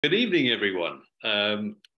Good evening, everyone.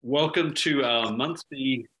 Welcome to our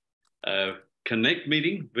monthly uh, Connect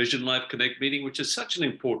meeting, Vision Life Connect meeting, which is such an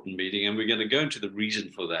important meeting, and we're going to go into the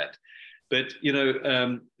reason for that. But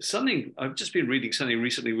something I've just been reading something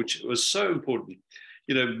recently, which was so important.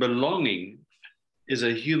 Belonging is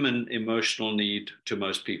a human emotional need to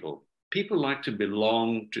most people. People like to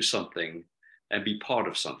belong to something and be part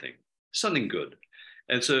of something good.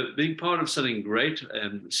 And so being part of something great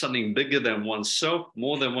and something bigger than oneself,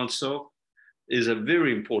 more than oneself, is a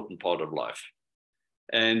very important part of life.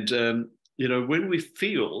 And, when we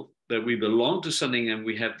feel that we belong to something and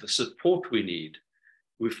we have the support we need,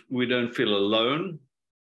 we don't feel alone,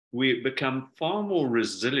 we become far more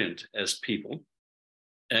resilient as people,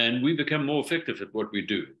 and we become more effective at what we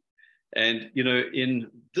do. And,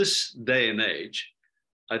 in this day and age,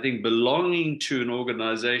 I think belonging to an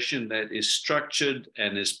organization that is structured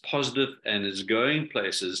and is positive and is going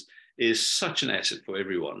places is such an asset for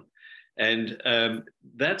everyone. And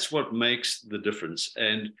that's what makes the difference.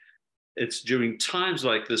 And it's during times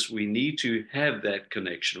like this, we need to have that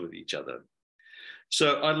connection with each other.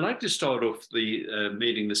 So I'd like to start off the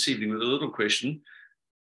meeting this evening with a little question.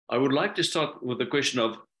 I would like to start with the question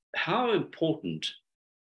of how important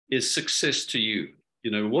is success to you?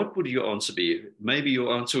 What would your answer be? Maybe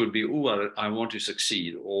your answer would be, oh, I want to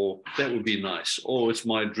succeed, or that would be nice, or it's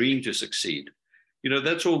my dream to succeed.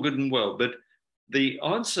 That's all good and well. But the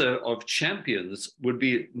answer of champions would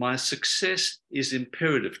be, my success is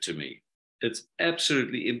imperative to me. It's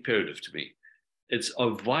absolutely imperative to me. It's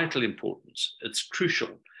of vital importance. It's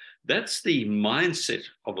crucial. That's the mindset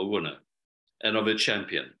of a winner and of a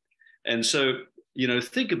champion. And so,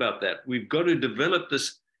 think about that. We've got to develop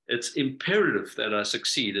this. It's imperative that I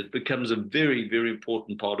succeed. It becomes a very, very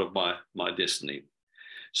important part of my destiny.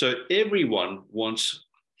 So everyone wants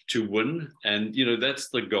to win, and that's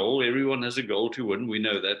the goal. Everyone has a goal to win. We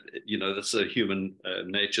know that. That's a human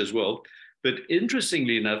nature as well. But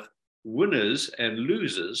interestingly enough, winners and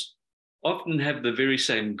losers often have the very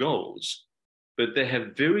same goals, but they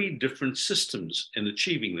have very different systems in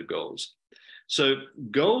achieving the goals. So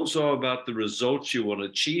goals are about the results you want to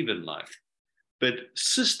achieve in life, but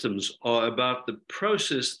systems are about the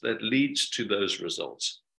process that leads to those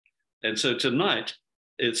results. And so tonight,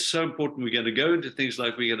 it's so important. We're going to go into things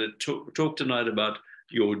like, we're going to talk tonight about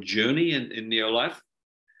your journey in your life,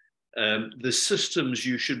 the systems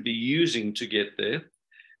you should be using to get there,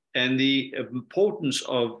 and the importance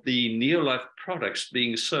of the Neolife products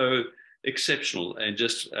being so exceptional and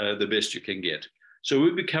just the best you can get. So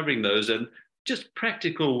we'll be covering those and just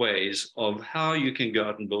practical ways of how you can go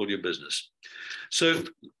out and build your business. So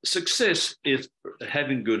success is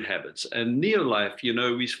having good habits. And Neolife,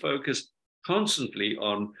 we focus constantly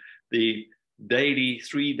on the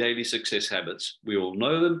three daily success habits. We all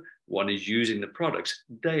know them. One is using the products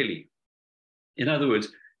daily. In other words,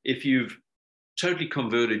 if you've totally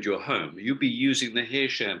converted your home, you'll be using the hair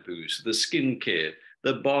shampoos, the skincare,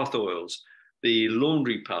 the bath oils, the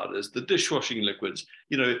laundry powders, the dishwashing liquids.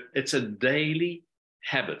 It's a daily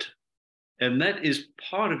habit. And that is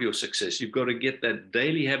part of your success. You've got to get that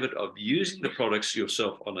daily habit of using the products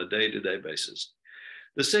yourself on a day-to-day basis.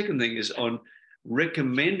 The second thing is on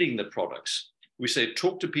recommending the products. We say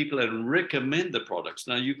talk to people and recommend the products.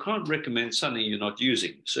 Now, you can't recommend something you're not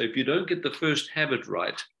using. So if you don't get the first habit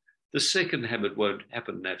right, the second habit won't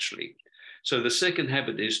happen naturally. So the second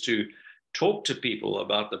habit is to talk to people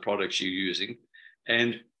about the products you're using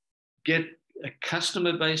and get a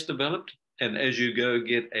customer base developed. And as you go,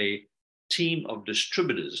 get a team of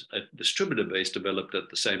distributors, a distributor base developed at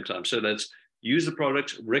the same time. So that's use the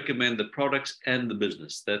products, recommend the products and the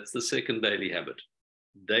business. That's the second daily habit.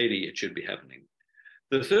 Daily, it should be happening.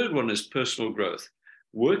 The third one is personal growth,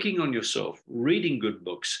 working on yourself, reading good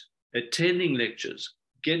books, attending lectures,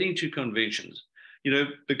 getting to conventions,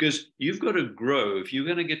 because you've got to grow. If you're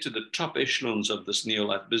going to get to the top echelons of this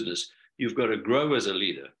Neolife business, you've got to grow as a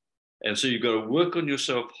leader. And so you've got to work on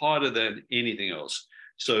yourself harder than anything else.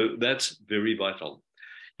 So that's very vital.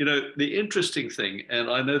 The interesting thing, and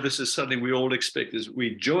I know this is something we all expect, is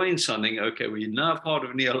we join something. Okay, we're now part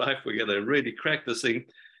of Neolife. We're going to really crack this thing.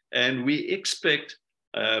 And we expect,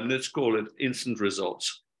 let's call it instant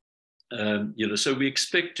results. So we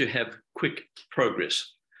expect to have quick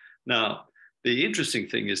progress. Now, the interesting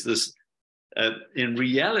thing is this, in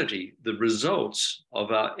reality, the results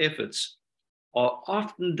of our efforts are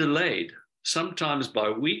often delayed, sometimes by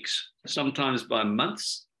weeks, sometimes by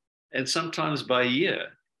months, and sometimes by a year.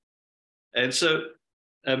 And so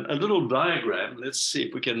a little diagram, let's see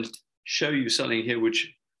if we can show you something here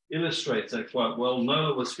which illustrates that quite well.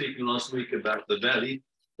 Noah was speaking last week about the valley,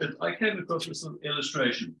 but I came across this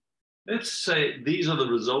illustration. let's say these are the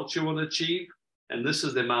results you want to achieve, and this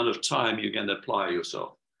is the amount of time you're going to apply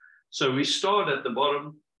yourself. So we start at the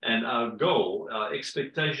bottom, and our goal, our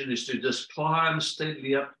expectation is to just climb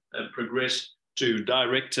steadily up and progress to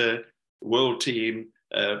director, world team,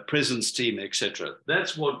 presence team, etc.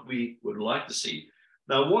 That's what we would like to see.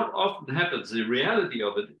 Now, what often happens, the reality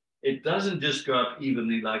of it, it doesn't just go up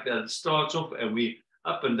evenly like that. It starts off and we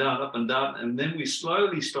up and down, and then we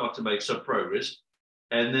slowly start to make some progress.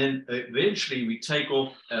 And then eventually we take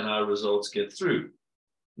off and our results get through.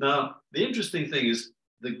 Now, the interesting thing is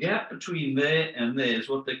the gap between there and there is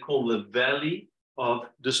what they call the valley of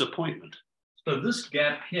disappointment. So this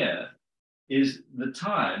gap here is the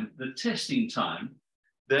time, the testing time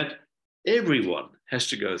that everyone has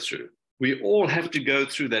to go through. We all have to go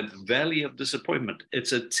through that valley of disappointment.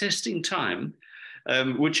 It's a testing time,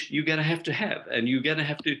 which you're going to have, and you're going to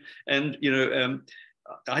have to, and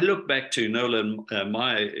I look back to Nolan,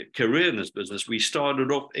 my career in this business. We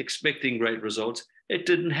started off expecting great results. It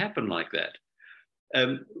didn't happen like that.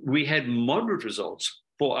 We had moderate results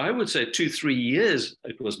for, I would say, 2-3 years.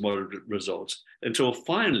 It was moderate results until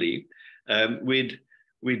finally we'd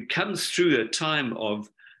come through a time of,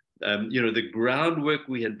 the groundwork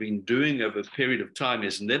we had been doing over a period of time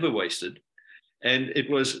is never wasted. And it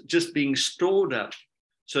was just being stored up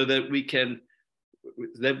so that we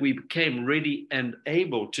became ready and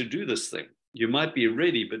able to do this thing. You might be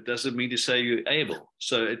ready, but doesn't mean to say you're able.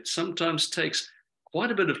 So it sometimes takes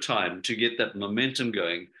quite a bit of time to get that momentum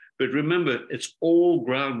going. But remember, it's all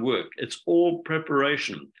groundwork, it's all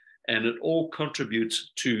preparation, and it all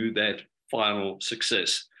contributes to that final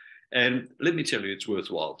success. And let me tell you, it's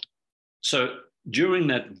worthwhile. So during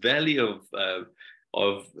that valley of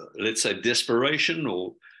let's say, desperation,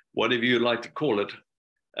 or whatever you like to call it,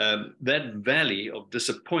 that valley of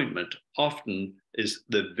disappointment often is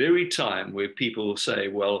the very time where people say,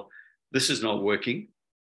 well, this is not working.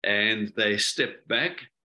 And they step back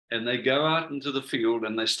and they go out into the field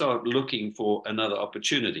and they start looking for another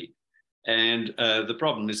opportunity. And the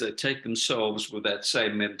problem is they take themselves with that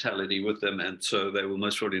same mentality with them. And so they will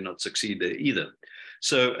most probably not succeed there either.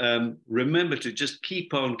 So remember to just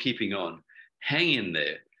keep on keeping on. Hang in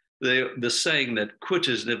there. The saying that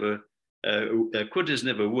quitters never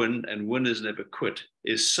win and winners never quit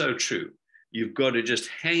is so true. You've got to just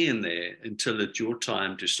hang in there until it's your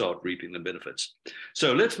time to start reaping the benefits.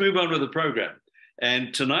 So let's move on with the program.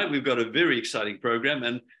 And tonight we've got a very exciting program.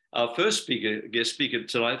 And our first guest speaker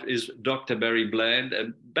tonight is Dr. Barry Bland.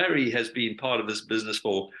 And Barry has been part of this business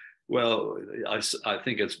for, well, I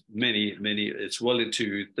think it's it's well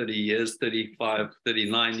into 30 years, 35,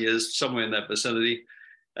 39 years, somewhere in that vicinity.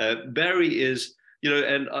 Barry is,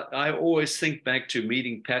 and I always think back to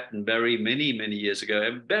meeting Pat and Barry many, many years ago.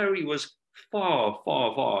 And Barry was far,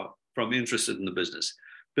 far, far from interested in the business.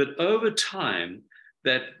 But over time,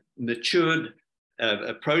 that matured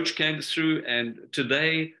approach came through. And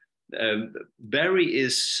today, Barry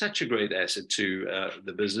is such a great asset to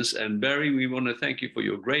the business. And Barry, we want to thank you for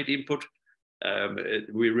your great input.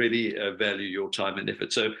 We really value your time and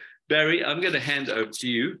effort. So Barry, I'm going to hand over to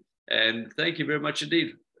you. And thank you very much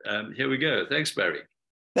indeed. Here we go. Thanks, Barry.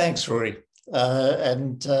 Thanks, Rory.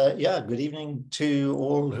 Good evening to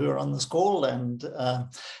all who are on this call. And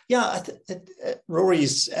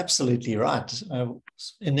Rory's absolutely right.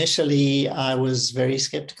 Initially, I was very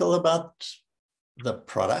skeptical about the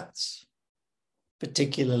products,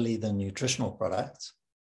 particularly the nutritional products,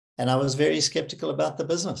 and I was very skeptical about the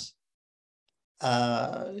business.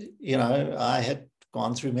 I had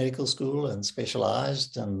gone through medical school and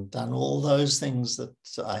specialized and done all those things that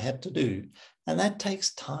I had to do, and that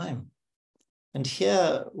takes time. And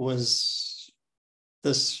here was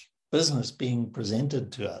this business being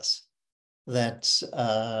presented to us that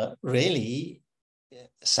really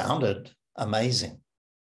sounded amazing.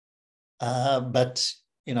 But,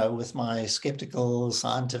 with my skeptical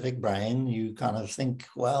scientific brain, you kind of think,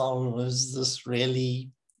 well, is this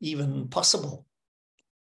really even possible?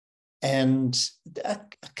 And a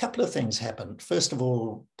couple of things happened. First of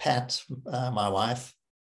all, Pat, my wife,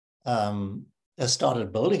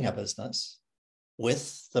 started building a business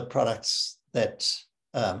with the products that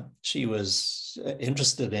she was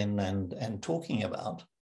interested in and talking about.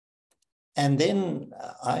 And then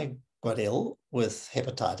I got ill with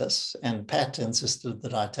hepatitis, and Pat insisted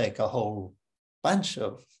that I take a whole bunch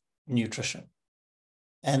of nutrition.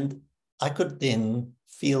 And I could then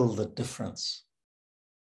feel the difference.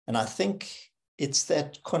 And I think it's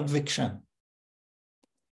that conviction,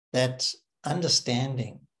 that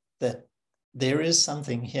understanding that there is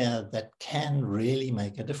something here that can really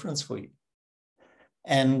make a difference for you.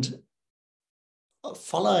 And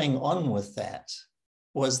following on with that,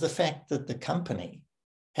 was the fact that the company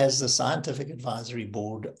has the scientific advisory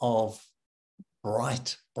board of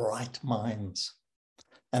bright minds.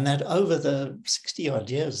 And that over the 60 odd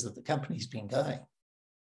years that the company's been going,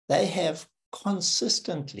 they have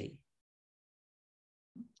consistently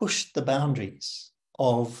pushed the boundaries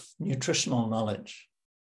of nutritional knowledge.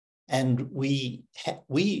 And we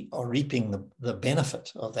are reaping the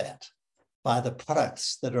benefit of that by the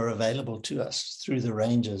products that are available to us through the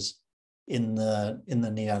ranges in the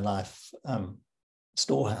Neolife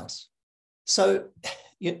storehouse. So,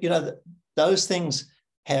 you know, those things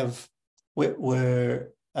were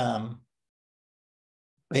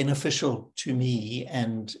beneficial to me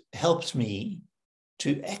and helped me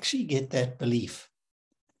to actually get that belief.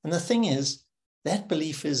 And the thing is, that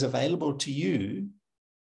belief is available to you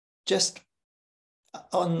just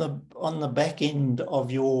on the back end of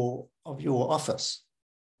your office.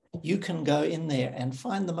 You can go in there and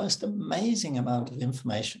find the most amazing amount of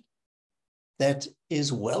information that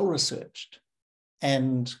is well researched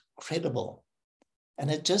and credible. And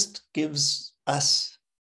it just gives us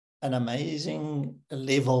an amazing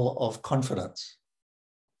level of confidence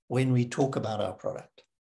when we talk about our product.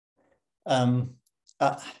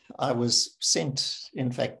 I was sent,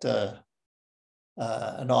 in fact,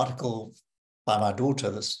 an article by my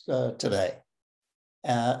daughter today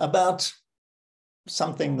about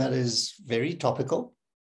something that is very topical.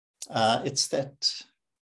 It's that,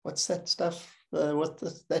 what's that stuff?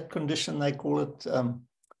 That condition they call it?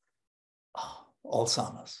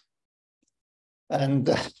 Alzheimer's. And,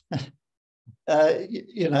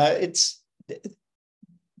 you know, it's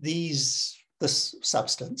this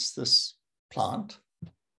substance, this plant,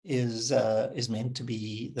 is meant to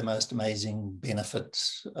be the most amazing benefit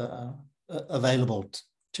available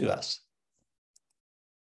to us.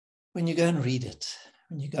 When you go and read it,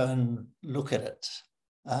 when you go and look at it,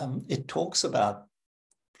 it talks about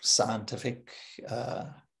scientific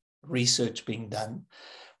research being done,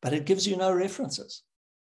 but it gives you no references.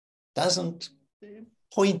 Doesn't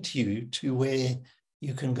point you to where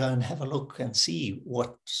you can go and have a look and see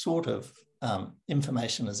what sort of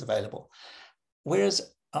information is available.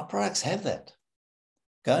 Whereas our products have that.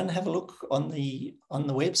 Go and have a look on the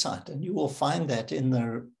website, and you will find that in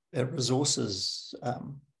the resources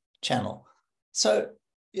channel. So,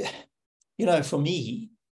 you know, for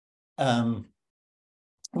me,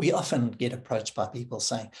 we often get approached by people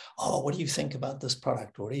saying, "Oh, what do you think about this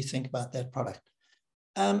product? Or what do you think about that product?"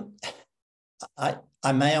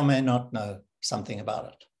 I may or may not know something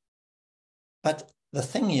about it. But the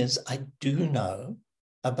thing is, I do know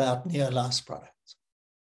about Neolife's products.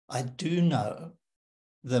 I do know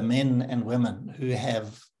the men and women who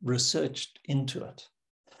have researched into it.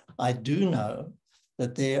 I do know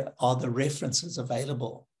that there are the references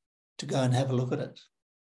available to go and have a look at it.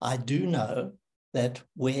 I do know that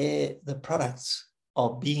where the products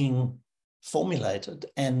are being formulated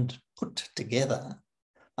and put together,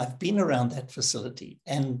 I've been around that facility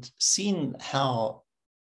and seen how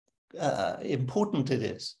important it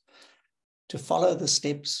is to follow the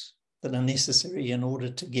steps that are necessary in order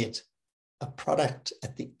to get a product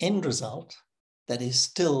at the end result that is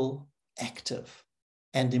still active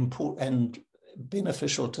and important and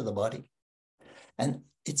beneficial to the body. And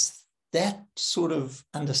it's that sort of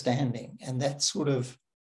understanding and that sort of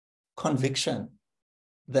conviction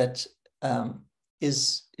that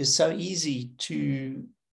is so easy to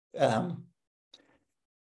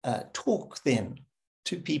talk then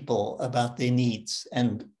to people about their needs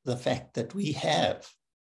and the fact that we have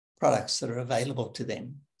products that are available to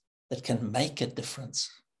them that can make a difference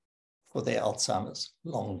for their Alzheimer's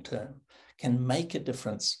long term, can make a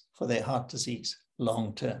difference for their heart disease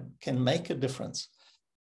long term, can make a difference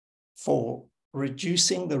for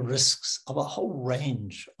reducing the risks of a whole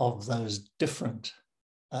range of those different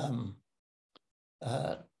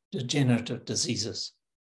degenerative diseases.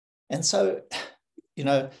 And so, you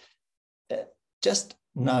know, just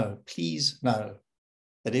know, please know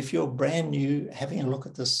that if you're brand new, having a look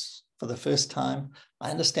at this for the first time, I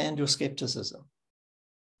understand your skepticism.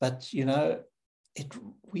 But, you know,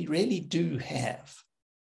 we really do have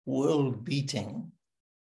world-beating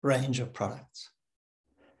range of products.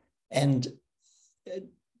 And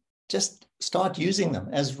just start using them.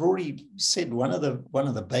 As Rory said, one of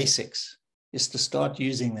the basics is to start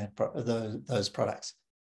using those products.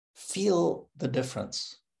 Feel the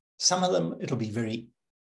difference. Some of them, it'll be very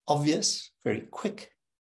obvious, very quick,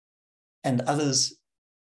 and others,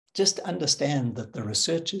 just understand that the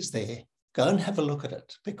research is there. Go and have a look at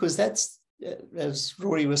it, because that's, as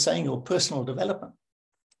Rory was saying, your personal development.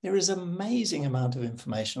 There is an amazing amount of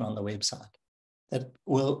information on the website that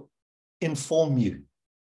will inform you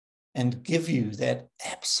and give you that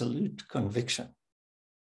absolute conviction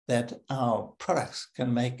that our products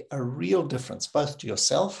can make a real difference, both to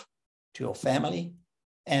yourself, to your family,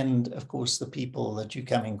 and of course, the people that you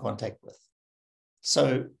come in contact with.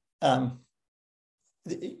 So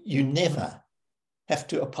you never have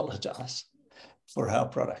to apologize for our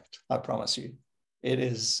product, I promise you. It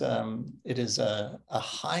is a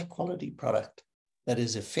high quality product that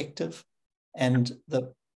is effective, and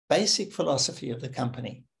the basic philosophy of the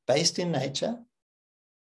company, based in nature,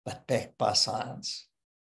 but backed by science.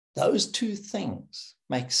 Those two things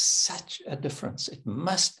make such a difference. It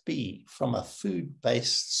must be from a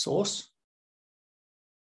food-based source,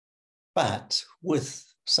 but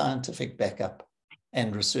with scientific backup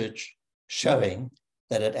and research showing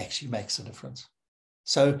that it actually makes a difference.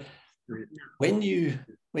 So when you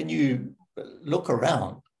look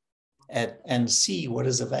around and see what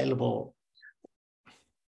is available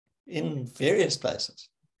in various places,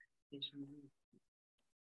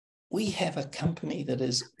 we have a company that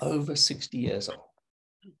is over 60 years old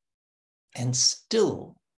and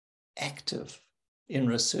still active in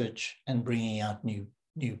research and bringing out new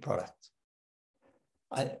products.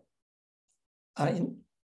 A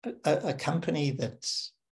company that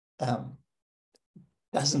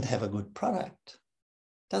doesn't have a good product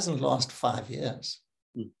doesn't last 5 years,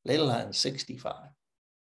 let alone 65.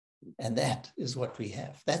 And that is what we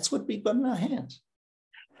have. That's what we've got in our hands.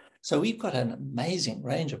 So we've got an amazing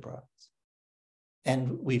range of products,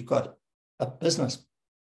 and we've got a business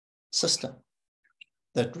system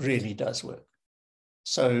that really does work.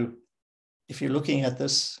 So if you're looking at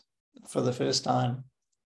this for the first time,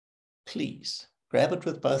 please grab it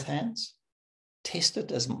with both hands, test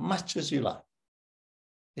it as much as you like.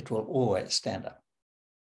 It will always stand up.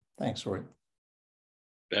 Thanks, Rory.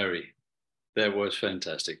 Barry, that was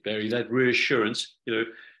fantastic. Barry, that reassurance,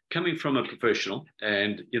 coming from a professional,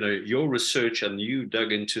 and your research, and you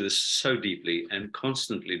dug into this so deeply and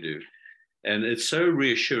constantly do. And it's so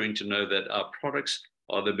reassuring to know that our products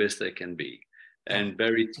are the best they can be. And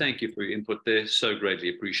Barry, thank you for your input there. So greatly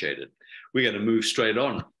appreciated. We're going to move straight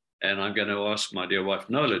on, and I'm going to ask my dear wife,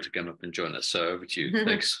 Nola, to come up and join us. So over to you.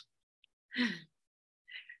 Thanks.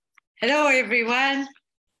 Hello, everyone.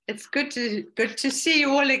 It's good to see you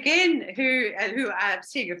all again, who I'm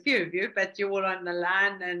seeing a few of you, but you're all on the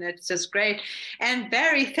line, and it's just great. And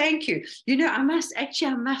Barry, thank you. I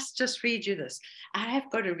must just read you this. I have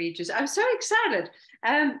got to read you. I'm so excited.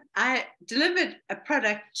 I delivered a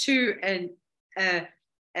product to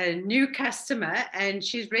a new customer, and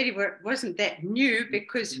she's really wasn't that new,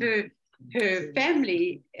 because her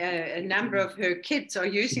family, a number of her kids are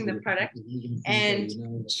using the product, and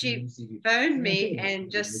she phoned me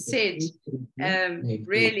and just said,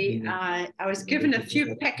 really, I was given a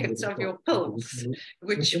few packets of your pills,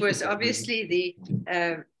 which was obviously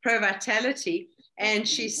the Pro Vitality, and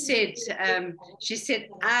she said,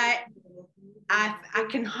 I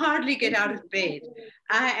can hardly get out of bed.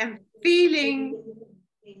 I am feeling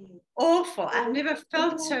awful. I've never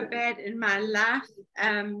felt so bad in my life.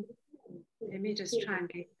 Let me just try and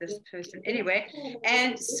get this person. Anyway,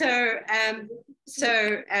 and so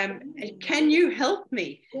can you help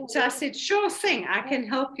me? So I said, sure thing, I can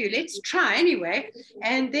help you. Let's try anyway.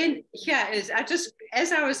 And then here is,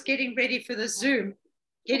 as I was getting ready for the Zoom,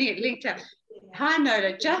 getting it linked up. Hi,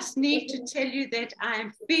 Nola, just need to tell you that I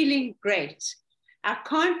am feeling great. I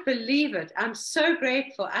can't believe it. I'm so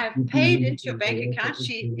grateful. I've paid into your bank account.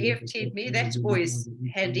 She EFT'd me. That's always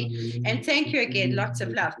handy. And thank you again. Lots of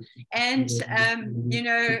love. And,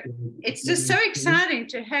 it's just so exciting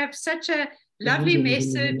to have such a lovely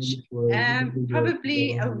message,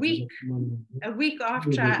 probably a week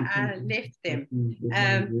after I left them,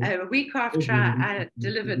 a week after I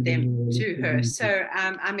delivered them to her. So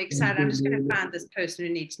I'm excited. I'm just going to find this person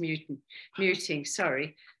who needs muting.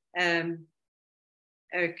 Sorry.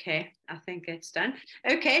 Okay, I think that's done.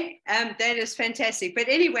 Okay, that is fantastic. But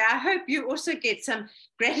anyway, I hope you also get some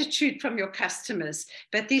gratitude from your customers,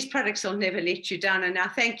 but these products will never let you down. And I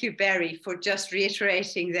thank you, Barry, for just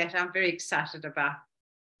reiterating that. I'm very excited about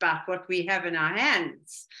what we have in our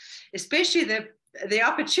hands, especially the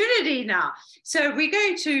opportunity now. So we're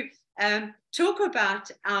going to talk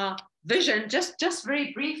about our vision just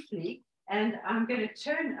very briefly, and I'm going to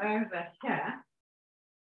turn over here.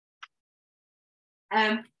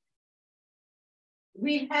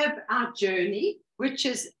 We have our journey, which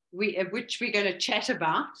we're going to chat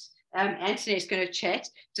about. Anthony is going to chat.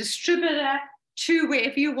 Distributor to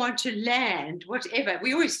wherever you want to land, whatever.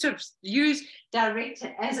 We always sort of use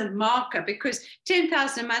director as a marker, because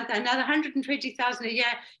 10,000 a month, another 120,000 a year,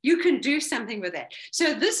 you can do something with that.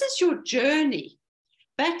 So this is your journey.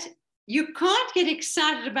 But you can't get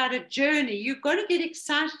excited about a journey. You've got to get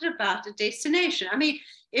excited about a destination. I mean,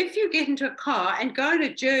 if you get into a car and go on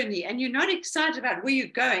a journey and you're not excited about where you're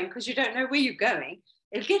going because you don't know where you're going,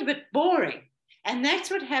 it'll get a bit boring. And that's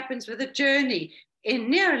what happens with a journey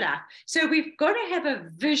in Neolife. So we've got to have a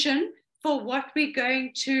vision for what we're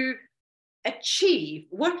going to achieve,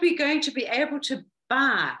 what we're going to be able to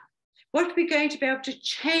buy, what we're going to be able to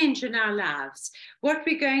change in our lives, what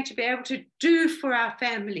we're going to be able to do for our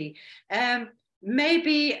family.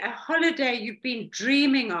 Maybe a holiday you've been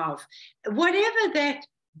dreaming of. Whatever that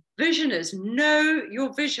vision is, know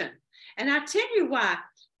your vision. And I'll tell you why.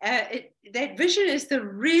 That vision is the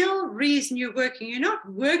real reason you're working. You're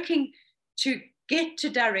not working to get to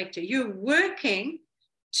director. You're working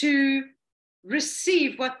to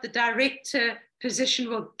receive what the director position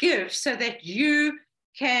will give so that you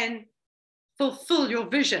can fulfill your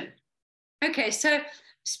vision. Okay, so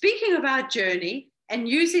speaking of our journey and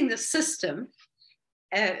using the system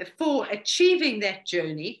for achieving that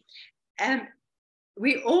journey,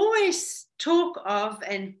 we always talk of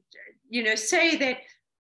and say that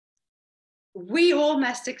we all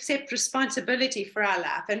must accept responsibility for our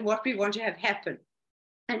life and what we want to have happen.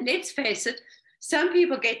 And let's face it, some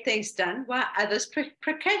people get things done while others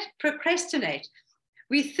procrastinate.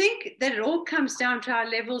 We think that it all comes down to our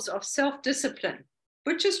levels of self-discipline,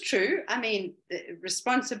 which is true. I mean,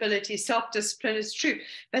 responsibility, self-discipline is true.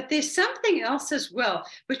 But there's something else as well,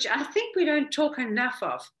 which I think we don't talk enough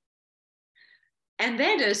of. And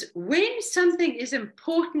that is when something is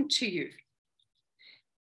important to you,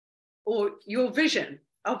 or your vision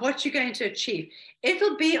of what you're going to achieve,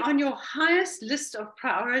 it'll be on your highest list of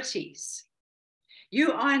priorities.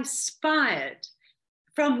 You are inspired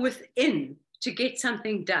from within to get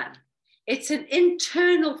something done. It's an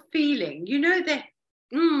internal feeling, that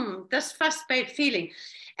this fuss-based feeling.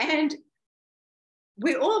 And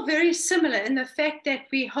we're all very similar in the fact that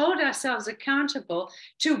we hold ourselves accountable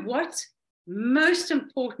to what's most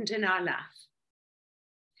important in our life.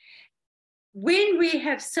 When we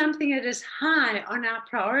have something that is high on our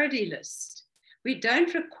priority list, we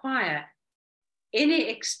don't require any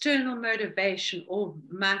external motivation or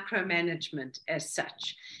micromanagement as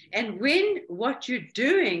such. And when what you're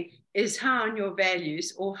doing is high on your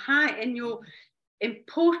values or high in your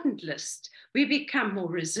important list, we become more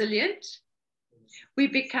resilient, we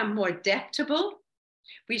become more adaptable,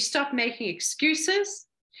 we stop making excuses,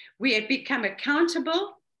 we have become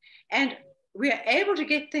accountable, and we are able to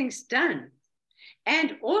get things done.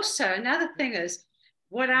 And also another thing is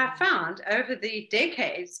what I found over the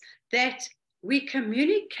decades, that we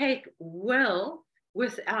communicate well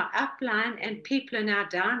with our upline and people in our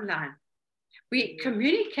downline. We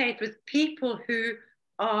communicate with people who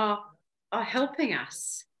are helping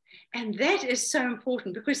us. And that is so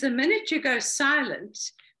important, because the minute you go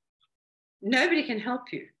silent, nobody can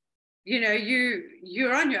help you.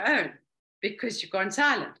 You're on your own because you've gone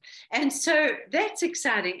silent. And so that's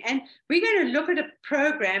exciting. And we're going to look at a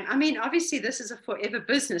program. I mean, obviously this is a forever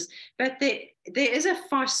business, but there is a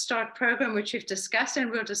fast start program, which we've discussed and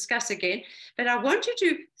we'll discuss again. But I want you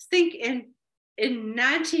to think in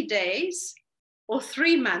 90 days or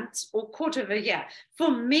 3 months or quarter of a year. For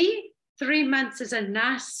me, 3 months is a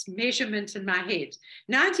nice measurement in my head.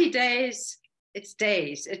 90 days, it's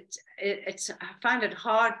days. I find it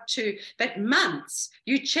hard to, but months,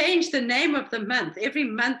 you change the name of the month. Every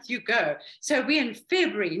month you go. So we're in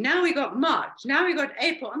February. Now we got March. Now we got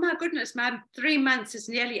April. Oh my goodness, my 3 months is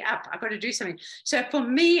nearly up. I've got to do something. So for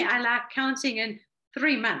me, I like counting in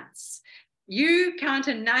 3 months. You count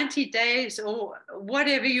in 90 days or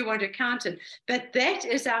whatever you want to count in. But that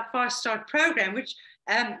is our Fast Start program, which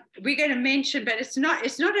we're going to mention, but it's not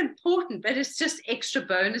important, but it's just extra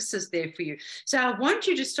bonuses there for you. So I want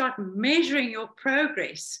you to start measuring your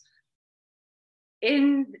progress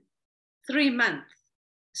in 3 month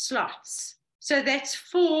slots. So that's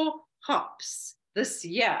 4 hops this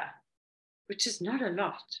year, which is not a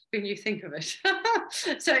lot when you think of it.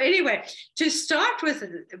 So anyway, to start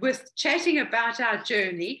with chatting about our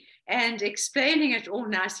journey and explaining it all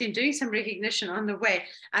nicely and doing some recognition on the way,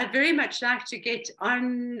 I'd very much like to get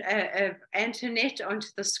on Antoinette onto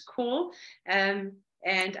this call. And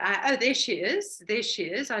there she is. There she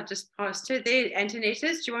is. I just passed her. There, Antoinette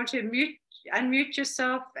is. Do you want to unmute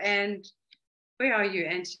yourself? And where are you,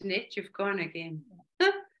 Antoinette? You've gone again.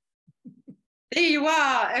 There you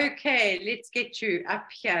are. Okay, let's get you up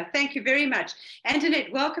here. Thank you very much. Antoinette,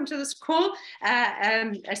 welcome to this call.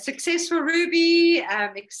 A successful Ruby.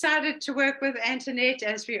 I'm excited to work with Antoinette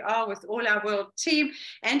as we are with all our world team.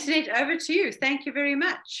 Antoinette, over to you. Thank you very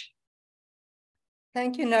much.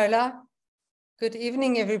 Thank you, Nola. Good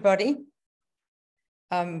evening, everybody.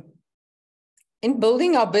 in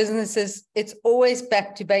building our businesses, it's always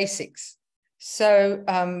back to basics. So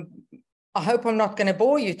I hope I'm not going to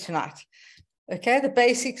bore you tonight. Okay, the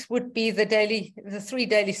basics would be the 3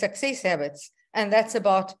 daily success habits, and that's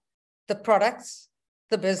about the products,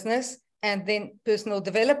 the business, and then personal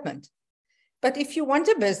development. But if you want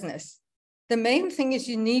a business, the main thing is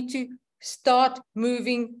you need to start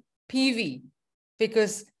moving PV,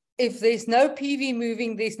 because if there's no PV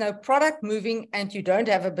moving, there's no product moving, and you don't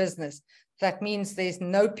have a business. That means there's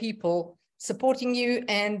no people supporting you,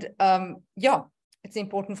 and yeah, it's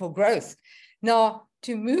important for growth. Now,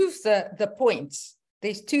 to move the points,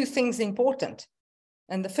 there's 2 things important.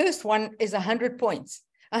 And the first one is 100 points.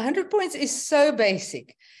 100 points is so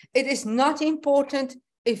basic. It is not important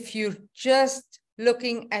if you're just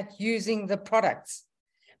looking at using the products.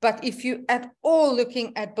 But if you at all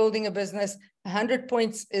looking at building a business, 100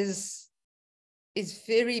 points is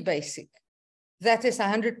very basic. That is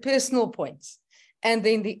 100 personal points. And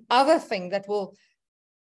then the other thing that will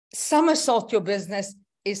somersault your business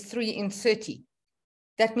is 3 in 30.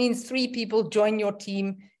 That means 3 people join your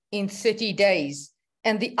team in 30 days.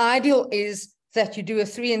 And the ideal is that you do a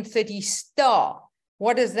 3 in 30 star.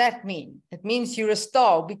 What does that mean? It means you're a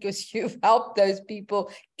star because you've helped those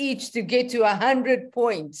people each to get to 100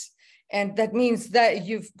 points. And that means that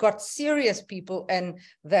you've got serious people, and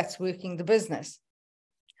that's working the business.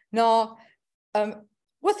 Now,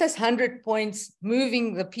 with this 100 points,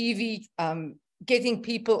 moving the PV, getting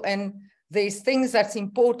people, and there's things that's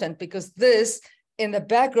important, because this, in the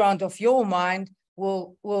background of your mind,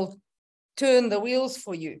 will turn the wheels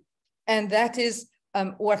for you. And that is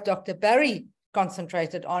what Dr. Barry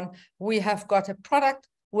concentrated on. We have got a product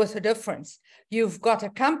with a difference. You've got a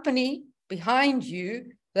company behind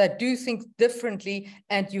you that do things differently,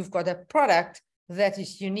 and you've got a product that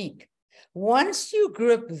is unique. Once you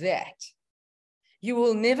grip that, you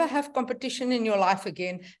will never have competition in your life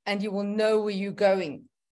again, and you will know where you're going.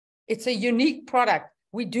 It's a unique product.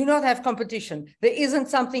 We do not have competition. There isn't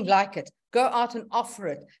something like it. Go out and offer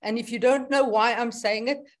it. And if you don't know why I'm saying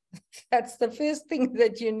it, that's the first thing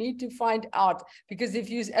that you need to find out, because if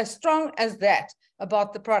you're as strong as that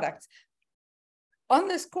about the products. On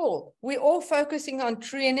this call, we're all focusing on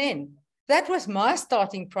TreeNN. That was my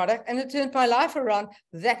starting product, and it turned my life around.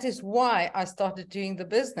 That is why I started doing the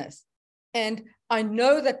business. And I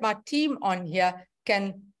know that my team on here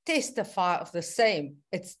can testify of the same.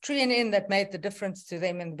 It's TreeNN that made the difference to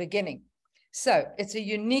them in the beginning. So it's a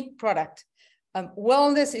unique product.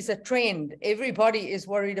 Wellness is a trend. Everybody is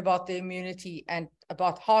worried about their immunity and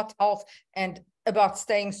about heart health and about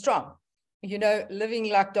staying strong. You know, living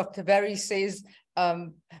like Dr. Barry says,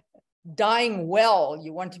 dying well.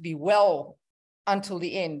 You want to be well until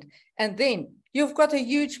the end. And then you've got a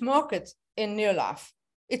huge market in Neolife.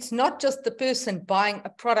 It's not just the person buying a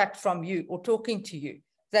product from you or talking to you.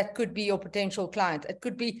 That could be your potential client. It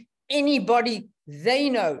could be anybody they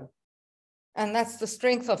know. And that's the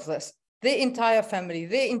strength of this. Their entire family,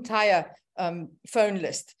 their entire phone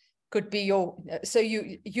list could be your, so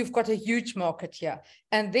you've got a huge market here.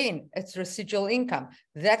 And then it's residual income.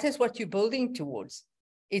 That is what you're building towards.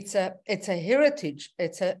 It's a heritage.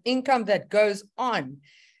 It's an income that goes on,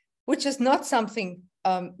 which is not something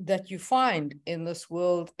that you find in this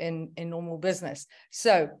world in normal business.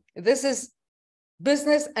 So this is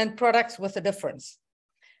business and products with a difference.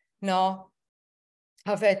 Now,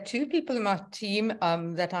 I've had 2 people in my team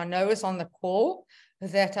that I know is on the call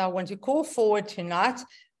that I want to call forward tonight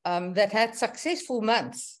that had successful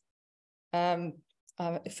months.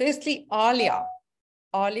 Firstly, Alia.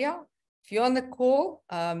 Alia, if you're on the call,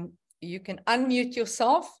 you can unmute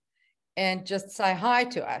yourself and just say hi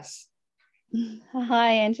to us.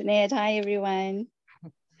 Hi, Antoinette. Hi, everyone.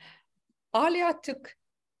 Alia took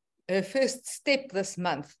her first step this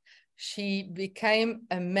month. She became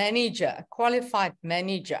a manager, a qualified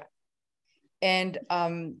manager. And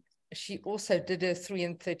she also did her 3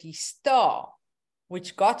 in 30 star,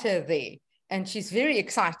 which got her there. And she's very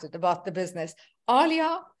excited about the business.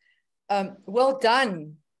 Alia, well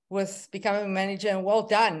done with becoming a manager, and well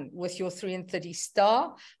done with your 3 in 30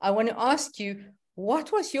 star. I want to ask you,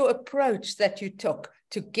 what was your approach that you took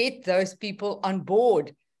to get those people on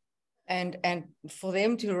board and for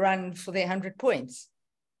them to run for their 100 points?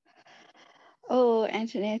 Oh,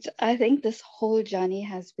 Antoinette, I think this whole journey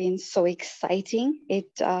has been so exciting. It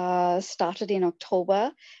started in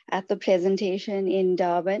October at the presentation in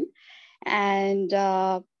Durban. And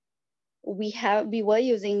we were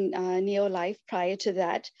using Neolife prior to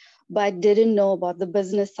that, but didn't know about the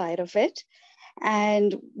business side of it.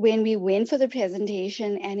 And when we went for the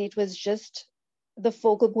presentation, and it was just, the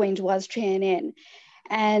focal point was TreeNN.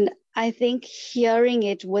 And I think hearing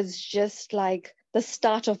it was just like the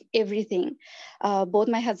start of everything. Both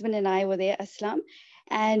my husband and I were there, Aslam.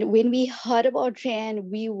 And when we heard about Tren,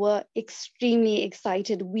 we were extremely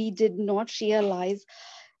excited. We did not realize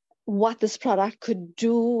what this product could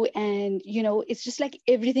do. And, you know, it's just like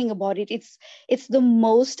everything about it. It's the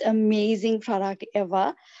most amazing product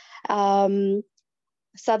ever.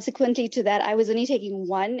 Subsequently to that, I was only taking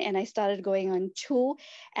one and I started going on 2,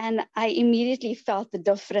 and I immediately felt the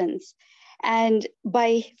difference. And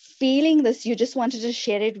by feeling this, you just wanted to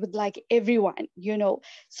share it with like everyone, you know.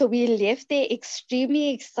 So we left there extremely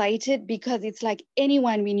excited because it's like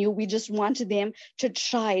anyone we knew, we just wanted them to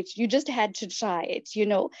try it. You just had to try it, you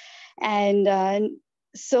know. And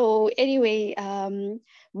so anyway,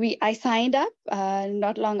 I signed up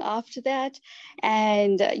not long after that,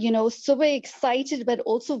 and you know, super excited, but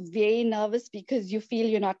also very nervous because you feel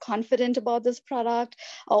you're not confident about this product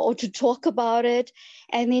or to talk about it.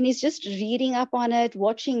 And then it's just reading up on it,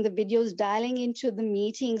 watching the videos, dialing into the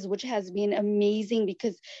meetings, which has been amazing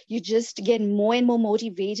because you just get more and more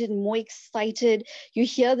motivated, more excited. You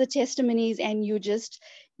hear the testimonies and you just,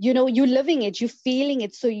 you know, you're living it, you're feeling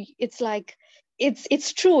it. So it's like,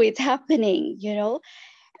 it's true, it's happening, you know.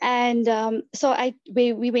 And so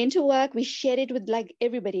we went to work, we shared it with like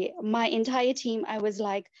everybody, my entire team. I was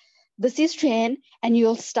like, this is Tren and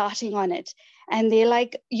you're starting on it. And they're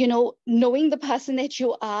like, you know, knowing the person that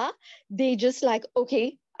you are, they just like,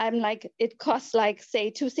 okay. I'm like, it costs like, say,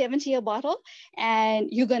 $270 a bottle, and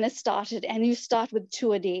you're going to start it. And you start with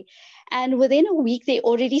 2 a day. And within a week, they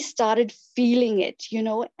already started feeling it, you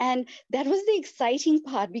know. And that was the exciting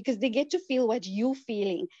part because they get to feel what you're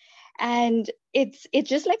feeling. And it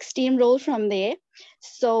just like steamrolled from there.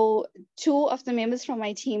 So 2 of the members from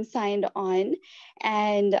my team signed on,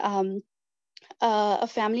 and a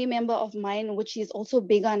family member of mine, which is also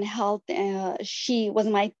big on health, she was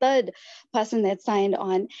my 3rd person that signed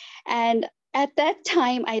on. And at that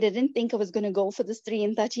time, I didn't think I was going to go for this 3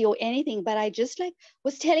 in 30 or anything, but I just like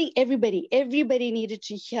was telling everybody needed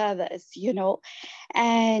to hear this, you know.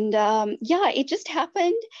 And yeah, it just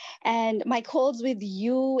happened. And my calls with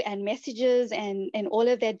you and messages and all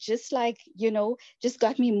of that, just like, you know, just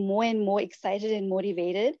got me more and more excited and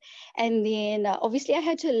motivated. And then obviously I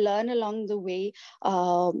had to learn along the way,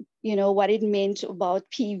 you know, what it meant about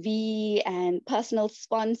PV and personal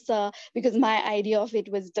sponsor, because my idea of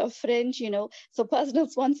it was different, you know. So personal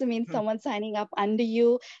sponsor means someone signing up under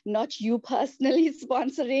you, not you personally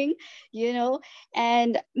sponsoring, you know.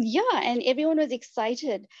 And yeah, and everyone was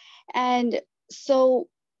excited. And so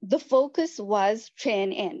the focus was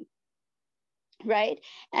Tren In, right?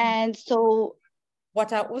 And so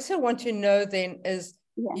what I also want to know then is,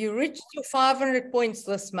 you reached your 500 points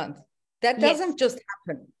this month. That doesn't just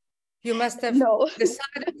happen. You must have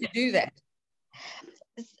decided to do that.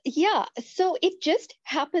 Yeah, so it just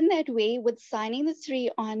happened that way with signing the 3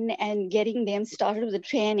 on and getting them started with the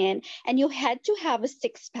Tren In. And you had to have a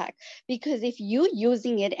 6-pack, because if you're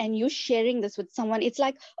using it and you're sharing this with someone, it's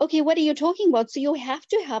like, okay, what are you talking about? So you have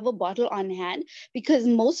to have a bottle on hand, because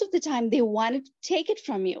most of the time they want to take it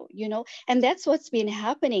from you, you know, and that's what's been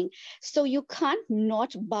happening. So you can't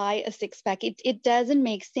not buy a 6-pack. It doesn't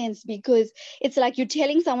make sense, because it's like you're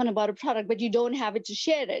telling someone about a product, but you don't have it to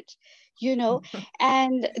share it, you know.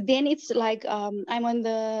 And then it's like I'm on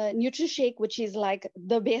the NutriShake, which is like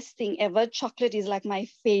the best thing ever. Chocolate is like my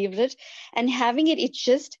favorite, and having it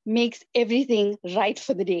just makes everything right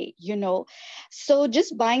for the day, you know. So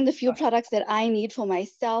just buying the few products that I need for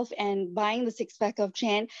myself and buying the 6-pack of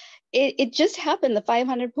Tren, it just happened. The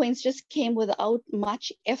 500 points just came without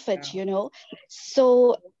much effort, you know.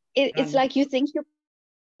 So it's like you think you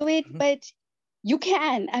do it, but you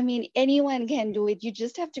can. I mean, anyone can do it. You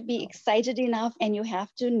just have to be excited enough, and you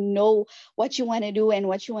have to know what you want to do and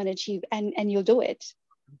what you want to achieve, and you'll do it.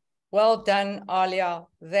 Well done, Alia.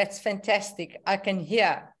 That's fantastic. I can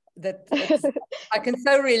hear that. I can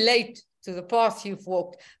so relate to the path you've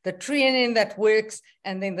walked, the Tren In that works,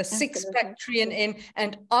 and then the 6-pack Tren In.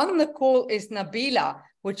 And on the call is Nabila,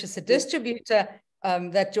 which is a distributor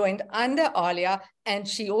that joined under Alia, and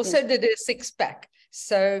she also did a 6-pack.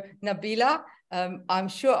 So Nabila, I'm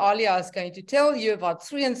sure Alia is going to tell you about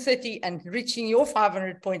 3 in 30 and reaching your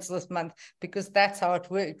 500 points this month, because that's how it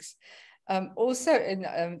works. Also,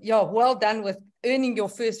 yeah, well done with earning your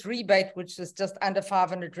first rebate, which is just under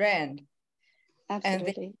 500 Rand.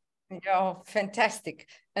 Absolutely. And yeah, fantastic.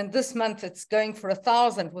 And this month it's going for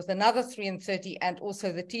 1,000 with another 3 in 30, and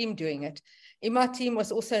also the team doing it. In my team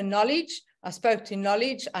was also Knowledge. I spoke to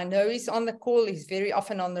Knowledge. I know he's on the call. He's very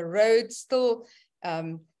often on the road still.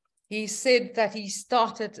 He said that he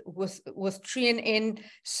started with Tren In,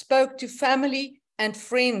 spoke to family, and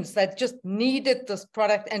friends that just needed this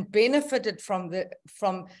product and benefited from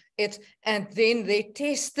it, and then their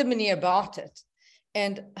testimony about it,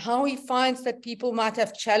 and how he finds that people might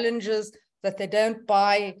have challenges that they don't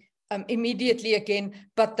buy immediately again,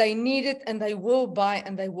 but they need it and they will buy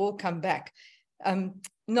and they will come back.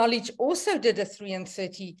 Knowledge also did a 3 and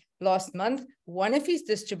 30 last month. One of his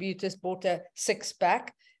distributors bought a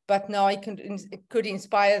 6-pack, but now he could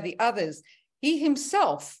inspire the others. He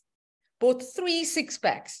himself bought 3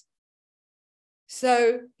 6-packs.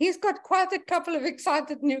 So he's got quite a couple of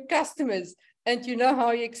excited new customers, and you know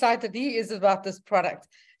how excited he is about this product.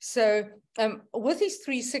 So with his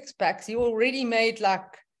 3 6-packs, he already made like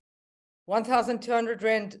 1,200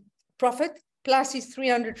 Rand profit, plus his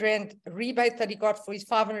 300 Rand rebate that he got for his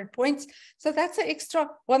 500 points. So that's an extra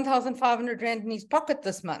 1,500 Rand in his pocket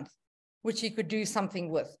this month, which he could do something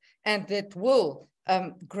with, and that will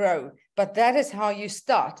grow. But that is how you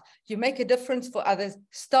start. You make a difference for others.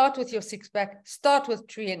 Start with your 6-pack, start with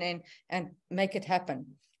TrueNN, and make it happen.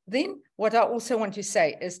 Then what I also want to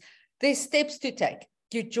say is there's steps to take.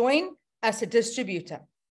 You join as a distributor.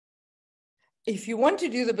 If you want to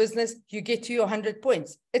do the business, you get to your 100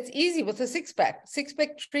 points. It's easy with a 6-pack.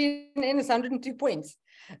 6-pack TrueNN is 102 points.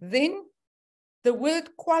 Then the word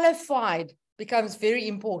qualified becomes very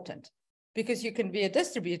important, because you can be a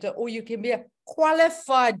distributor or you can be a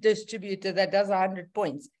qualified distributor that does 100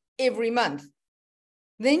 points every month.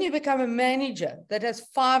 Then you become a manager that has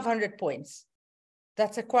 500 points.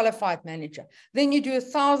 That's a qualified manager. Then you do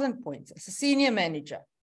 1,000 points as a senior manager.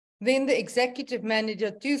 Then the executive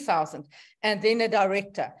manager, 2,000, and then a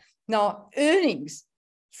director. Now, earnings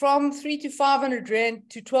from 300 to 500 Rand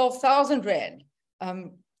to 12,000 Rand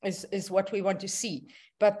is what we want to see.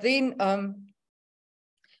 But then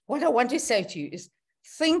what I want to say to you is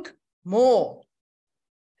think more.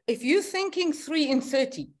 If you're thinking 3 and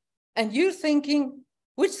 30, and you're thinking,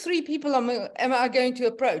 which 3 people am I going to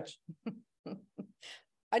approach?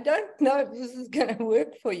 I don't know if this is going to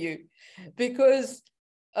work for you, because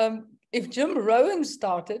if Jim Rohn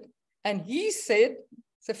started and he said,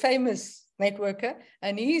 it's a famous networker,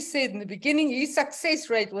 and he said in the beginning his success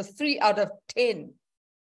rate was 3 out of 10.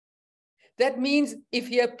 That means if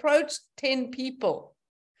he approached 10 people,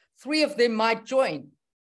 3 of them might join.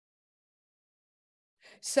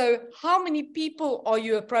 So how many people are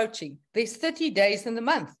you approaching? There's 30 days in the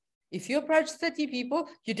month. If you approach 30 people,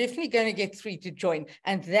 you're definitely going to get 3 to join.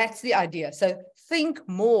 And that's the idea. So think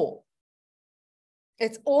more.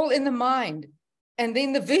 It's all in the mind. And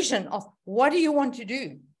then the vision of what do you want to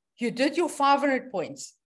do? You did your 500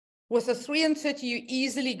 points. With a 3 and 30, you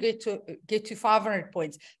easily get to 500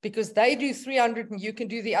 points, because they do 300 and you can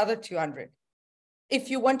do the other 200. If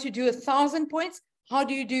you want to do 1,000 points, how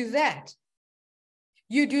do you do that?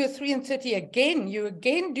 You do a 3 and 30 again. You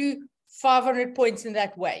again do 500 points in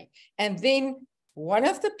that way. And then one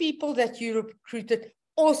of the people that you recruited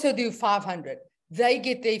also do 500. They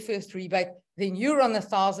get their first rebate. Then you're on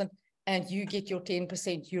 1,000 and you get your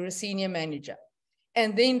 10%. You're a senior manager.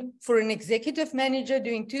 And then for an executive manager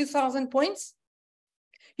doing 2,000 points,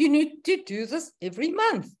 you need to do this every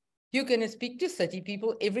month. You're going to speak to 30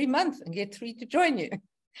 people every month and get 3 to join you.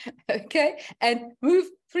 Okay. And move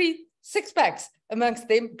 3 6-packs amongst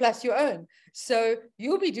them plus your own. So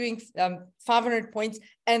you'll be doing 500 points,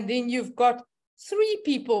 and then you've got 3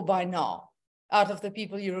 people by now out of the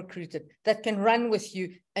people you recruited that can run with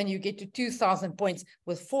you, and you get to 2,000 points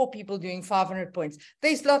with 4 people doing 500 points.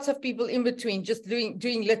 There's lots of people in between just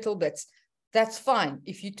doing little bits. That's fine.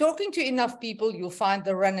 If you're talking to enough people, you'll find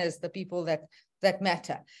the runners, the people that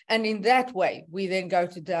matter. And in that way, we then go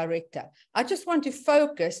to director. I just want to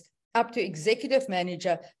focus up to executive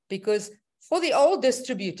manager, because for the old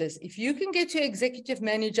distributors, if you can get to executive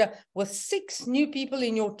manager with 6 new people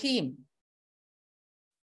in your team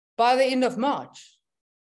by the end of March,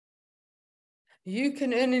 you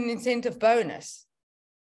can earn an incentive bonus.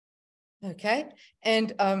 Okay.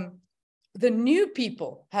 And the new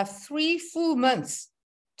people have 3 full months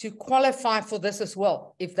to qualify for this as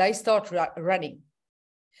well, if they start running.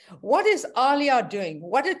 What is Alia doing?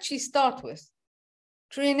 What did she start with?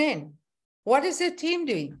 TrueNN. What is her team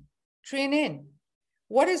doing? TrueNN.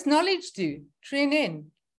 What does Knowledge do? TrueNN.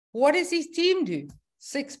 What does his team do?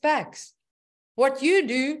 6-packs. What you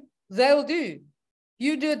do, they'll do.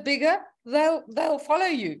 You do it bigger, they'll follow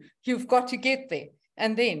you. You've got to get there.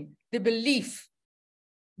 And then the belief.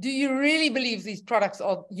 Do you really believe these products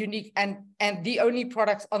are unique and the only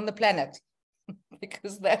products on the planet?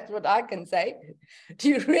 Because that's what I can say. Do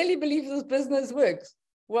you really believe this business works?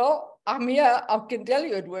 Well, I'm here. I can tell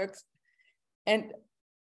you it works. And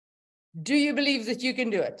do you believe that you can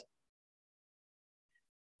do it?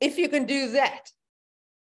 If you can do that,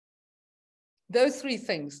 Those three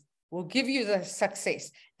things will give you the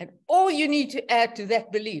success. And all you need to add to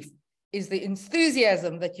that belief is the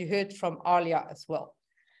enthusiasm that you heard from Alia as well.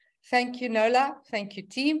 Thank you, Nola. Thank you,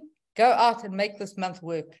 team. Go out and make this month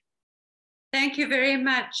work. Thank you very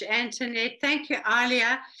much, Antoinette. Thank you,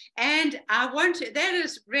 Alia. And that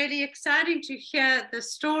is really exciting to hear the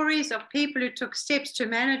stories of people who took steps to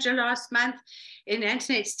manager last month in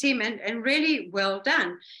Antoinette's team, and really well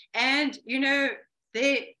done. And, you know,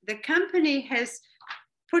 the company has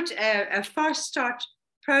put a fast start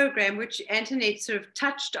program, which Antoinette sort of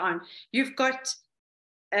touched on. You've got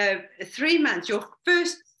 3 months, your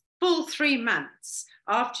first full 3 months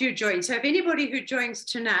after you join. So if anybody who joins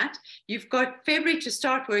tonight, you've got February to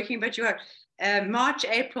start working, but you have March,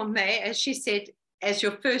 April, May, as she said, as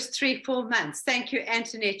your first 3 full months. Thank you,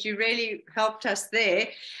 Antoinette. You really helped us there.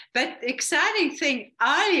 But the exciting thing,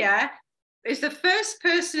 Alia is the first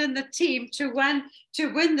person in the team to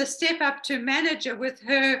win the step up to manager with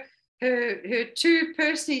her 2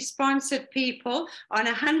 personally sponsored people on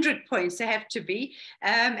 100 points. They have to be.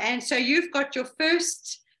 And so you've got your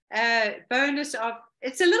first bonus of,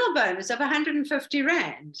 it's a little bonus of 150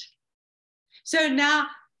 Rand. So now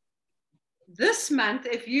this month,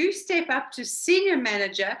 if you step up to senior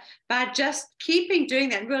manager by just keeping doing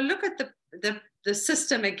that, and we'll look at the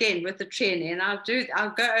system again with the training, and I'll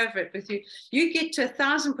go over it with you. You get to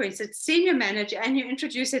 1,000 points at senior manager, and you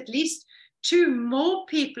introduce at least 2 more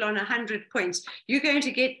people on 100 points. You're going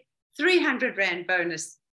to get 300 Rand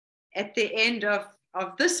bonus at the end of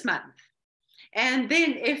this month. And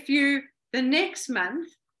then if you, the next month,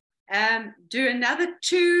 do another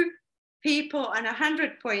 2 people on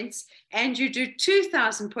 100 points, and you do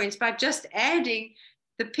 2,000 points by just adding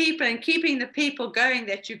the people and keeping the people going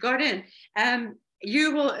that you got in,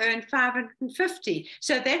 you will earn 550.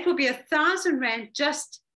 So that will be 1,000 Rand,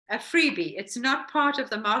 just a freebie. It's not part of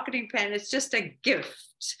the marketing plan. It's just a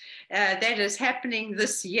gift that is happening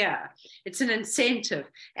this year. It's an incentive.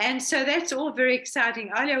 And so that's all very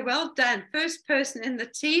exciting. Alia, well done. First person in the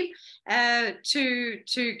team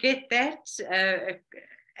to get that.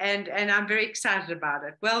 And I'm very excited about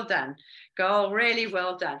it. Well done, girl, really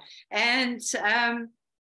well done. And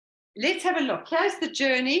let's have a look. Here's the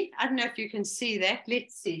journey. I don't know if you can see that.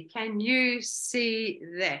 Let's see. Can you see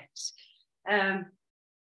that?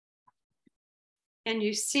 Can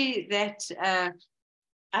you see that?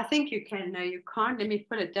 I think you can. No, you can't. Let me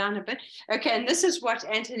pull it down a bit. Okay, and this is what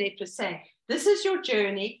Antoinette was saying. This is your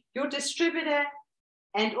journey, your distributor,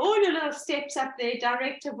 and all your little steps up there,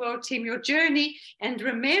 director, world team, your journey. And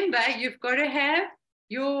remember, you've got to have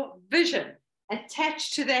your vision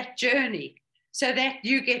attached to that journey so that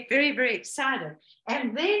you get very, very excited.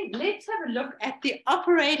 And then let's have a look at the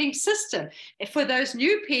operating system. For those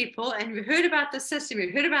new people, and we heard about the system,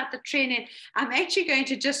 we heard about the training, I'm actually going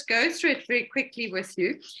to just go through it very quickly with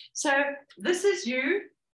you. So this is you,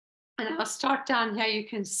 and I'll start down here. You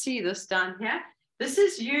can see this down here. This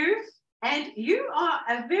is you. And you are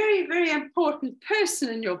a very, very important person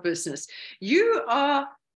in your business. You are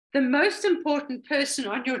the most important person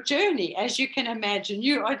on your journey, as you can imagine.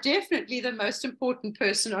 You are definitely the most important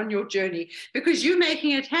person on your journey because you're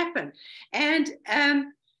making it happen. And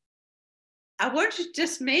I want to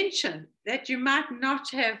just mention that you might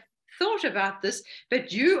not have thought about this,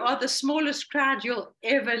 but you are the smallest crowd you'll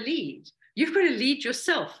ever lead. You've got to lead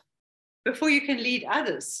yourself before you can lead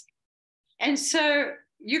others. And so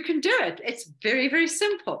you can do it. It's very, very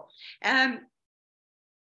simple.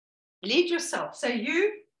 Lead yourself. So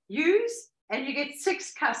you use, and you get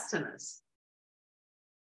 6 customers.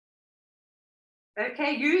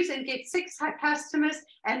 Okay, use and get 6 customers,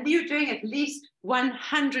 and you're doing at least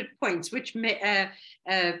 100 points, which Antoinette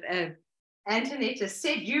has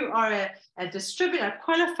said you are a distributor, a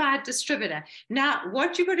qualified distributor. Now,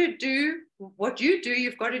 what you've got to do, what you do,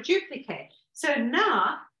 you've got to duplicate. So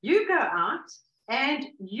now you go out and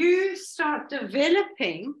you start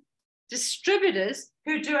developing distributors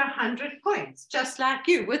who do 100 points, just like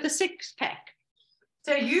you, with a 6-pack.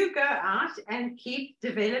 So you go out and keep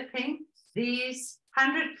developing these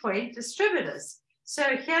 100-point distributors.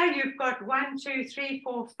 So here you've got 1, 2, 3,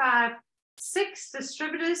 4, 5, 6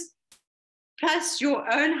 distributors, plus your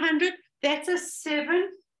own 100. That's a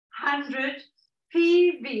 700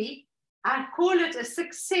 PV. I call it a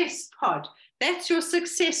success pod. That's your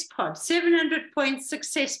success pod, 700 points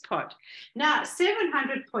success pod. Now,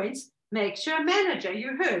 700 points makes you a manager.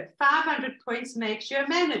 You heard 500 points makes you a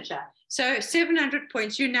manager. So 700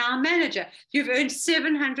 points, you're now a manager. You've earned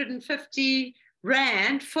 750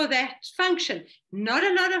 Rand for that function. Not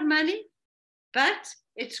a lot of money, but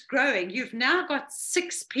it's growing. You've now got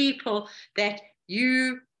 6 people that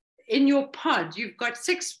you, in your pod, you've got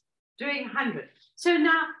 6 doing 100. So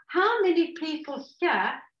now, how many people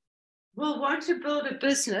here will want to build a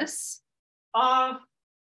business of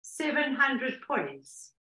 700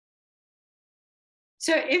 points?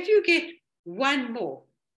 So if you get one more,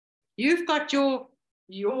 you've got your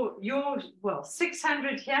well,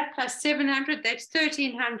 600 here plus 700, that's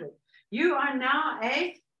 1,300. You are now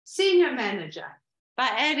a senior manager by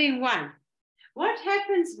adding one. What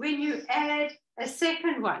happens when you add a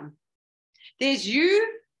second one? There's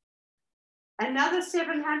you, another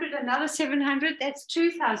 700, that's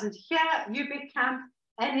 2,000. Here you become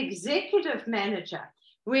an executive manager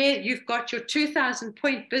where you've got your 2,000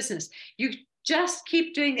 point business. You just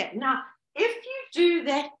keep doing that. Now, if you do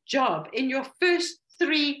that job in your first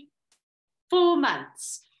 3-4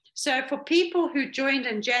 months, so for people who joined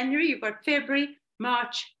in January, you've got February,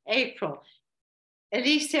 March, April.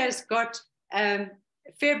 Alicia's got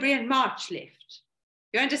February and March left.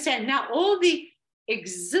 You understand? Now, all the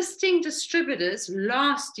existing distributors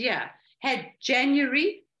last year had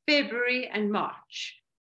January, February, and March.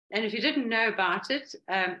 And if you didn't know about it,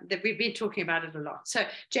 that we've been talking about it a lot. So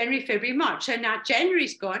January, February, March. So now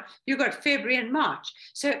January's gone, you've got February and March.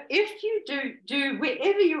 So if you do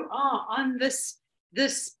wherever you are on this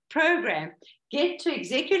program, get to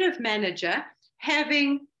executive manager,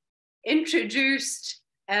 having introduced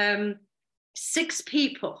 6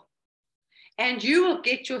 people, and you will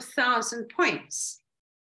get your 1,000 points.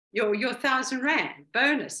 Your 1,000 Rand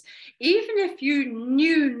bonus. Even if you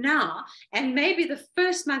knew now, and maybe the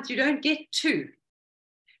first month you don't get 2,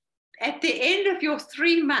 at the end of your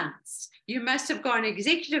 3 months, you must have gone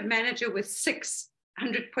executive manager with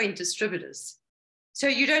 600 point distributors. So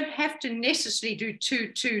you don't have to necessarily do 2,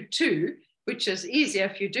 2, 2, which is easier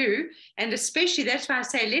if you do. And especially that's why I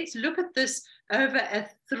say, let's look at this over a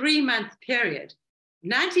 3-month period.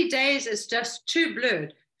 90 days is just too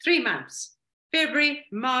blurred. 3 months. February,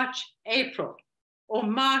 March, April, or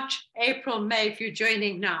March, April, May, if you're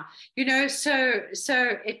joining now. You know, so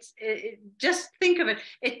just think of it.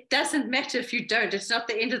 It doesn't matter if you don't. It's not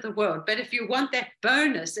the end of the world. But if you want that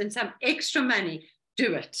bonus and some extra money,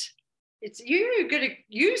 do it. You're going to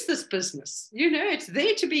use this business. You know, it's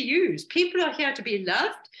there to be used. People are here to be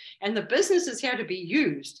loved, and the business is here to be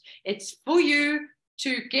used. It's for you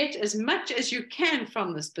to get as much as you can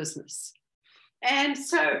from this business. And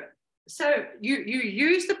so you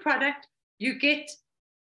use the product, you get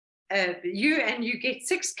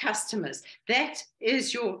 6 customers. That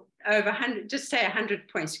is your over 100, just say 100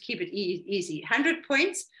 points, keep it easy. 100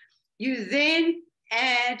 points, you then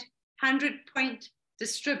add 100 point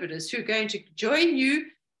distributors who are going to join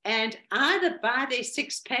you and either buy their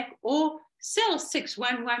 6-pack or sell 6,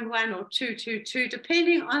 1, 1, 1 or 2, 2, 2,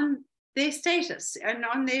 depending on their status and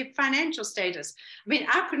on their financial status. I mean,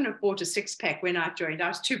 I couldn't have bought a 6-pack when I joined. I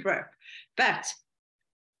was too broke. But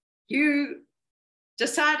you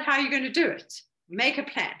decide how you're going to do it. Make a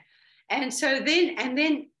plan. And so then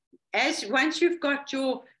once you've got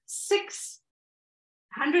your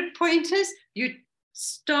 600 pointers, you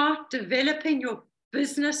start developing your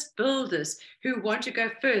business builders who want to go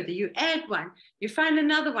further. You add one, you find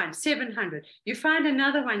another one, 700. You find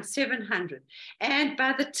another one, 700. And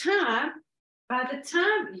by the time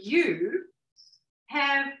you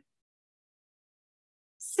have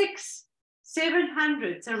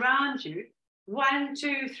 700s around you, 1,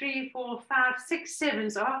 2, 3, 4, 5, 6,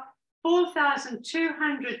 7s are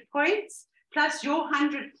 4,200 points plus your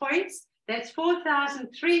 100 points. That's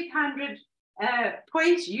 4,300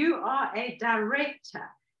 points. You are a director.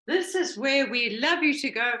 This is where we love you to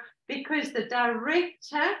go, because the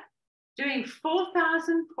director doing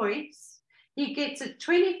 4,000 points, he gets a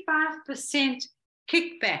 25%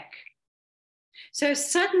 kickback. So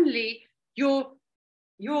suddenly your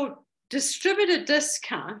distributor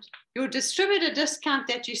discount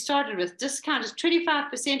that you started with, discount is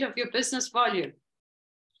 25% of your business volume.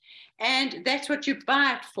 And that's what you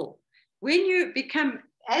buy it for. When you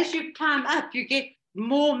as you climb up, you get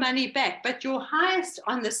more money back, but your highest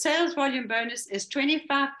on the sales volume bonus is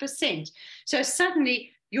 25%. So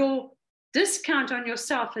suddenly your discount on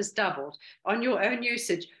yourself has doubled on your own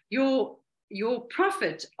usage. Your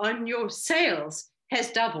profit on your sales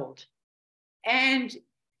has doubled. And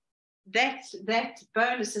that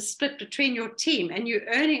bonus is split between your team, and you're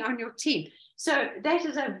earning on your team. So that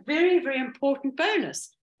is a very, very important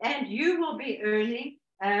bonus. And you will be earning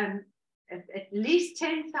at least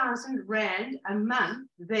 10,000 Rand a month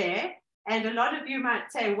there. And a lot of you might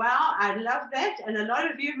say, wow, I love that. And a lot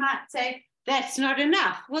of you might say, that's not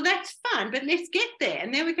enough. Well, that's fine, but let's get there.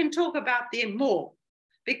 And then we can talk about them more,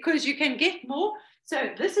 because you can get more.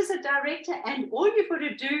 So this is a director, and all you've got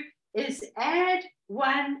to do is add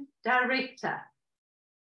one director.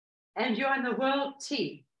 and you're on the world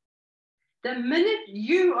team. The minute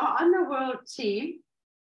you are on the world team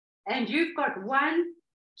and you've got 1,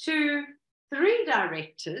 2, 3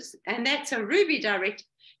 directors, and that's a Ruby director,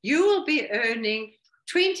 you will be earning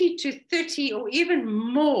 20 to 30 or even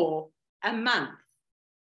more a month.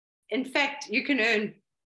 In fact, you can earn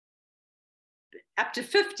up to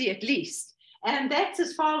 50 at least. And that's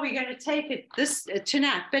as far we're going to take it this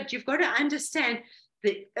tonight. But you've got to understand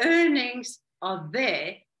the earnings are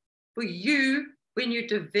there for you when you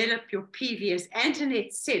develop your PV. As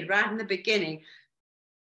Antoinette said right in the beginning,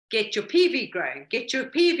 get your PV growing, get your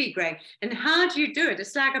PV growing. And how do you do it?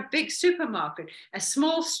 It's like a big supermarket. A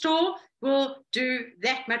small store will do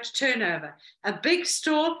that much turnover. A big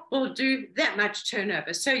store will do that much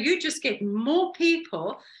turnover. So you just get more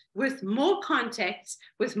people with more contacts,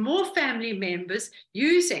 with more family members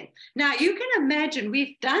using. Now you can imagine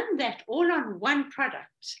we've done that all on one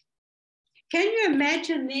product. Can you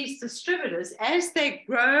imagine these distributors as they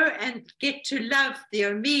grow and get to love the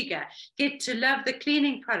Omega, get to love the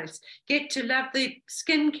cleaning products, get to love the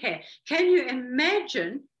skincare? Can you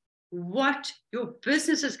imagine what your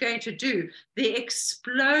business is going to do? The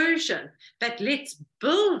explosion. But let's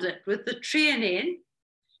build it with the TreeNN.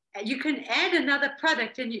 You can add another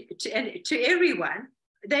product to everyone.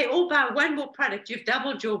 They all buy one more product. You've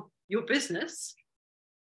doubled your business.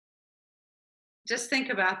 Just think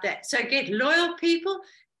about that. So get loyal people,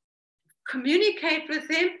 communicate with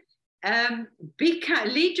them,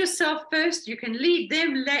 lead yourself first. You can lead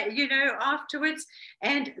them, afterwards.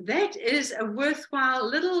 And that is a worthwhile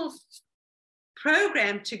little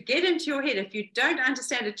program to get into your head. If you don't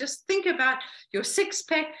understand it, just think about your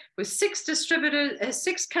 6-pack with 6 distributors,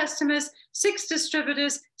 6 customers, 6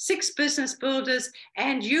 distributors, 6 business builders,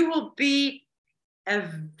 and you will be a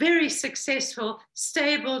very successful,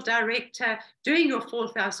 stable director doing your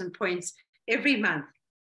 4,000 points every month,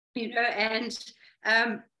 and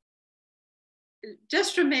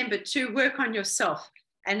just remember to work on yourself.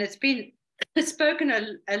 And it's been spoken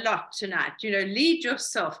a lot tonight, lead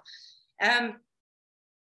yourself.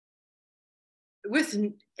 With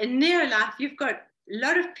Neolife, you've got a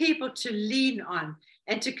lot of people to lean on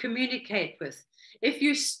and to communicate with. If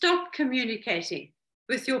you stop communicating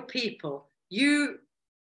with your people, you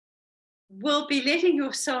will be letting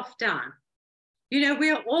yourself down. We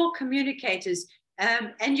are all communicators,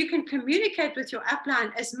 and you can communicate with your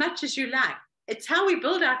upline as much as you like. It's how we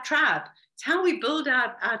build our tribe. It's how we build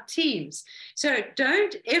our teams. So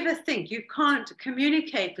don't ever think you can't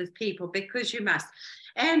communicate with people, because you must.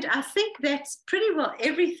 And I think that's pretty well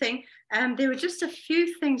everything. There were just a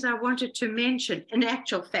few things I wanted to mention. In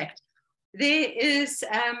actual fact, there's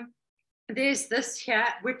this here,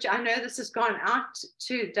 which I know this has gone out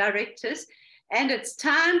to directors, and it's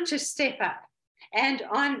time to step up. And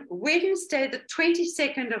on Wednesday, the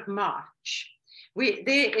 22nd of March, there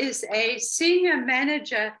is a senior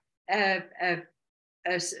manager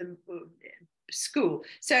school.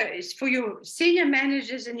 So it's for your senior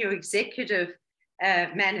managers and your executive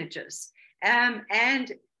managers.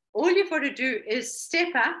 And all you've got to do is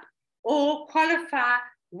step up or qualify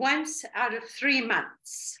once out of 3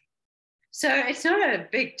 months. So it's not a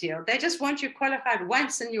big deal. They just want you qualified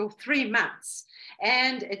once in your 3 months,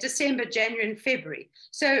 and December, January, and February.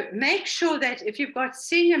 So make sure that if you've got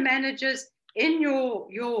senior managers in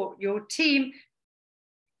your team,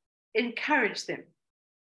 encourage them,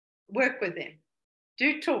 work with them,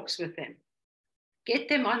 do talks with them, get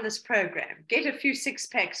them on this program, get a few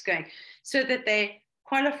 6-packs going so that they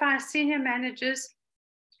qualify senior managers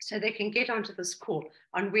so they can get onto this call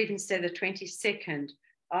on Wednesday, the 22nd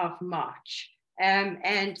of March.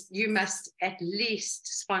 And you must at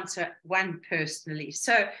least sponsor one personally.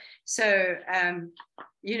 So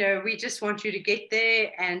we just want you to get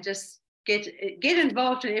there and just get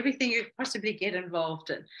involved in everything you possibly get involved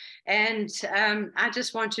in. And I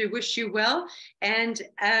just want to wish you well. And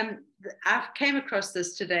I came across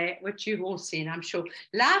this today, which you've all seen, I'm sure.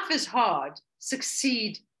 Life is hard,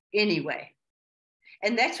 succeed anyway.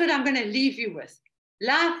 And that's what I'm going to leave you with.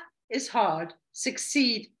 Life is hard,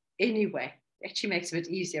 succeed anyway. Actually makes it a bit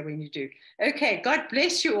easier when you do. Okay, God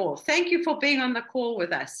bless you all. Thank you for being on the call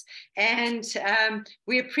with us. And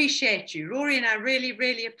we appreciate you. Rory and I really,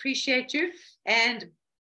 really appreciate you. And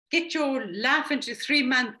get your life into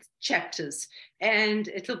 3-month chapters, and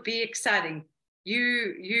it'll be exciting.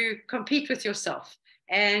 You compete with yourself.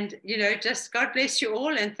 And, just God bless you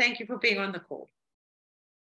all, and thank you for being on the call.